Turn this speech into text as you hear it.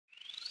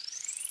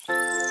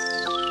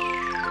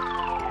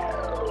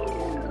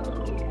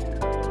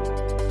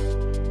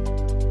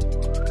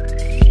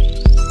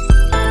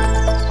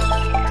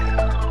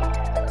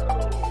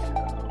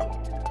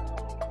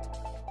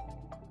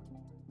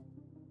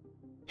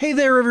Hey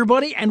there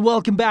everybody, and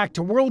welcome back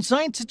to World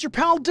Science. It's your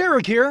pal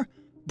Derek here,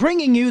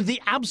 bringing you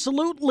the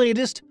absolute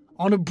latest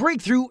on a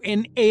breakthrough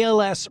in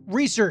ALS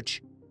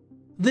research.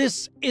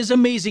 This is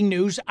amazing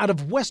news out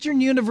of Western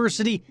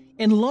University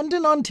in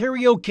London,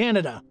 Ontario,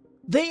 Canada.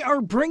 They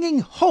are bringing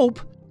hope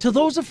to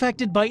those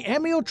affected by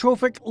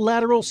amyotrophic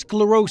lateral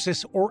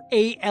sclerosis, or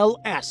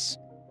ALS.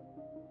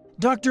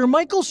 Dr.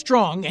 Michael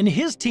Strong and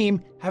his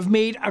team have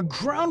made a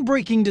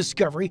groundbreaking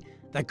discovery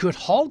that could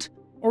halt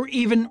or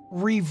even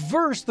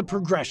reverse the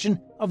progression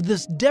of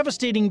this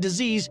devastating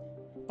disease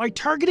by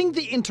targeting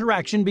the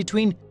interaction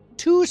between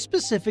two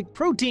specific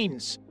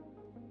proteins.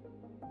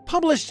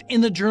 Published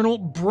in the journal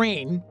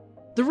Brain,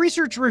 the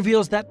research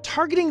reveals that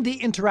targeting the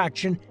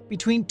interaction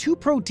between two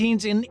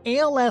proteins in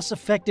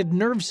ALS-affected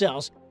nerve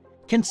cells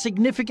can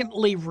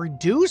significantly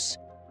reduce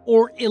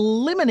or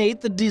eliminate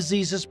the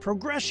disease's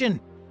progression.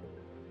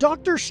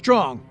 Dr.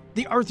 Strong,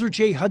 the Arthur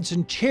J.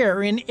 Hudson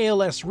Chair in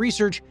ALS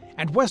Research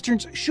and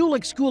Western's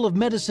Schulich School of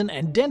Medicine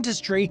and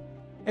Dentistry,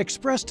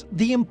 expressed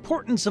the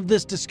importance of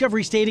this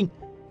discovery, stating,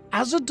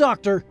 "As a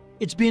doctor,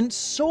 it's been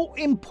so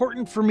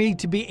important for me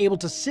to be able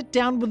to sit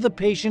down with the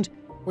patient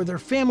or their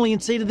family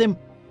and say to them,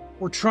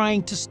 we're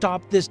trying to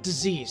stop this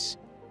disease."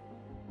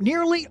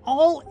 Nearly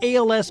all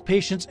ALS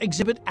patients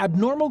exhibit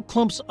abnormal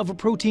clumps of a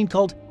protein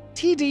called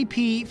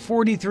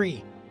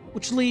TDP-43,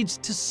 which leads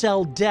to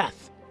cell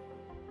death.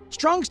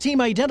 Strong's team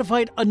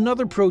identified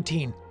another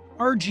protein,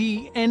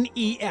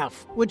 RGNEF,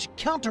 which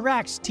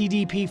counteracts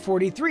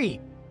TDP-43.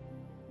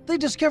 They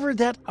discovered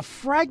that a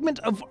fragment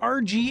of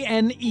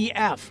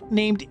RGNEF,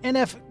 named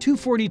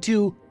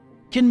NF242,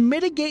 can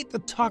mitigate the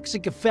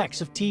toxic effects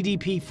of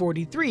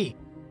TDP-43.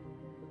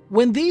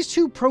 When these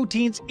two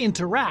proteins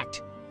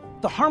interact,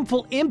 the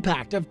harmful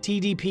impact of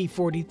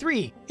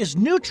TDP-43 is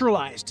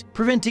neutralized,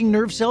 preventing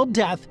nerve cell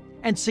death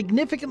and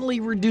significantly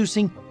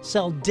reducing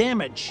cell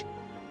damage.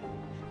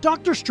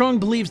 Dr. Strong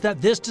believes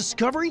that this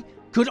discovery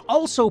could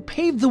also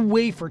pave the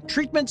way for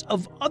treatments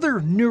of other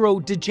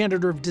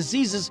neurodegenerative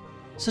diseases,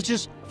 such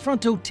as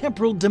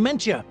frontotemporal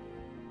dementia.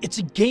 "It's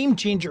a game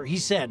changer," he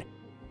said.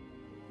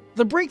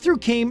 The breakthrough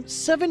came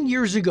 7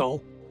 years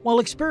ago while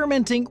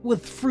experimenting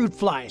with fruit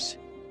flies.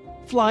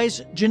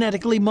 Flies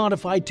genetically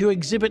modified to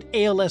exhibit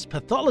ALS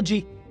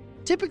pathology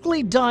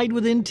typically died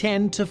within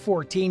 10 to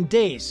 14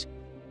 days.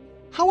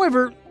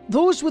 However,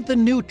 those with the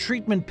new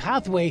treatment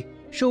pathway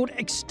showed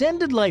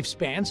extended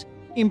lifespans,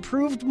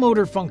 improved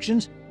motor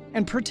functions,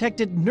 and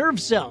protected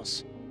nerve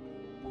cells.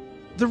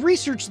 The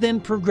research then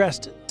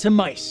progressed to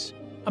mice.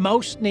 A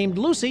mouse named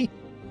Lucy,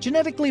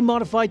 genetically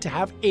modified to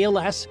have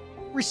ALS,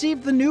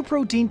 received the new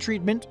protein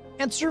treatment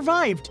and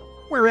survived,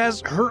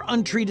 whereas her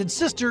untreated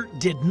sister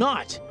did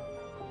not.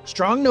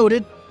 Strong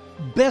noted,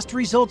 "Best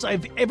results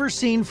I've ever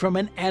seen from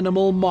an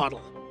animal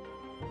model."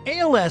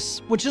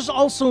 ALS, which is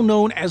also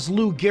known as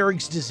Lou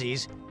Gehrig's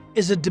disease,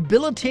 is a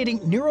debilitating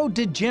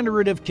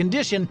neurodegenerative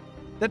condition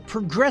that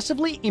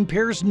progressively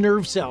impairs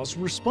nerve cells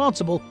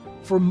responsible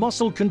for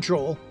muscle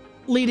control,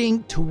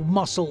 leading to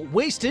muscle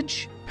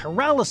wastage,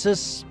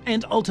 paralysis,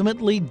 and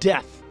ultimately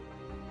death.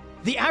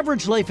 The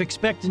average life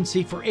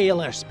expectancy for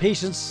ALS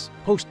patients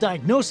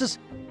post-diagnosis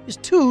is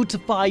 2 to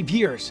 5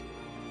 years,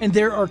 and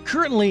there are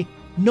currently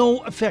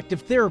no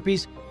effective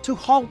therapies to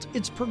halt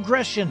its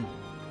progression.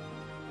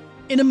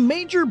 In a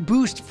major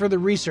boost for the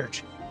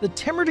research, the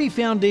Temerty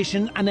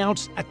Foundation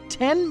announced a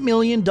 $10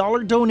 million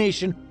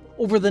donation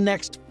over the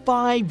next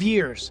 5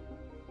 years.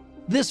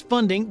 This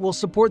funding will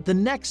support the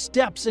next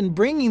steps in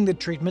bringing the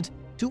treatment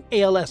to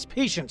ALS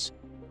patients.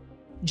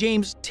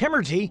 James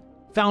Temerty,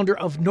 founder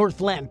of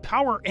Northland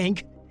Power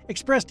Inc.,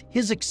 expressed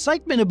his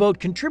excitement about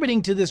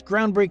contributing to this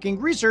groundbreaking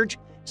research,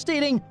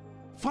 stating,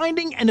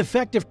 "Finding an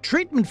effective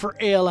treatment for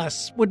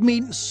ALS would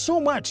mean so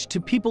much to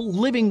people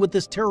living with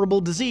this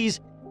terrible disease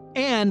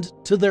and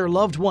to their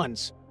loved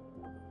ones."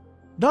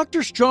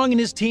 Dr. Strong and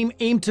his team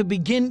aim to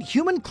begin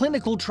human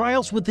clinical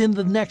trials within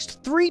the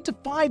next 3 to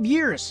 5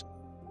 years.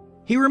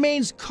 He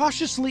remains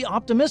cautiously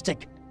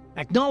optimistic,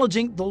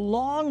 acknowledging the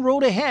long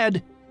road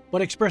ahead,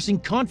 but expressing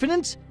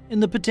confidence in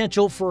the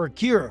potential for a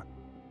cure.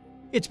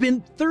 "It's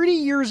been 30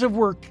 years of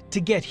work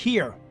to get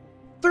here.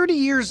 30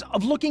 years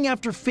of looking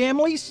after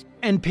families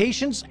and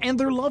patients and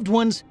their loved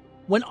ones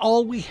when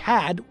all we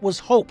had was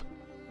hope.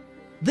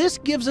 This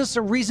gives us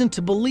a reason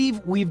to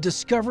believe we've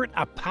discovered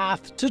a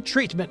path to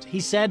treatment," he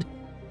said.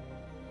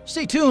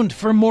 Stay tuned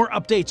for more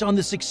updates on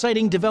this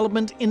exciting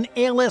development in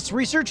ALS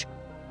research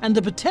and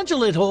the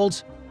potential it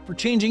holds for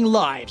changing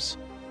lives.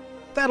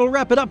 That'll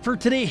wrap it up for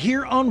today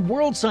here on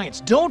World Science.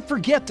 Don't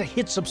forget to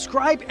hit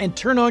subscribe and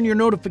turn on your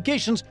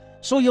notifications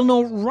so you'll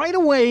know right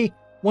away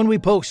when we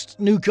post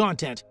new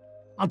content.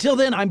 Until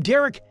then, I'm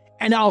Derek,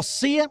 and I'll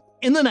see you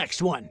in the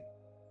next one.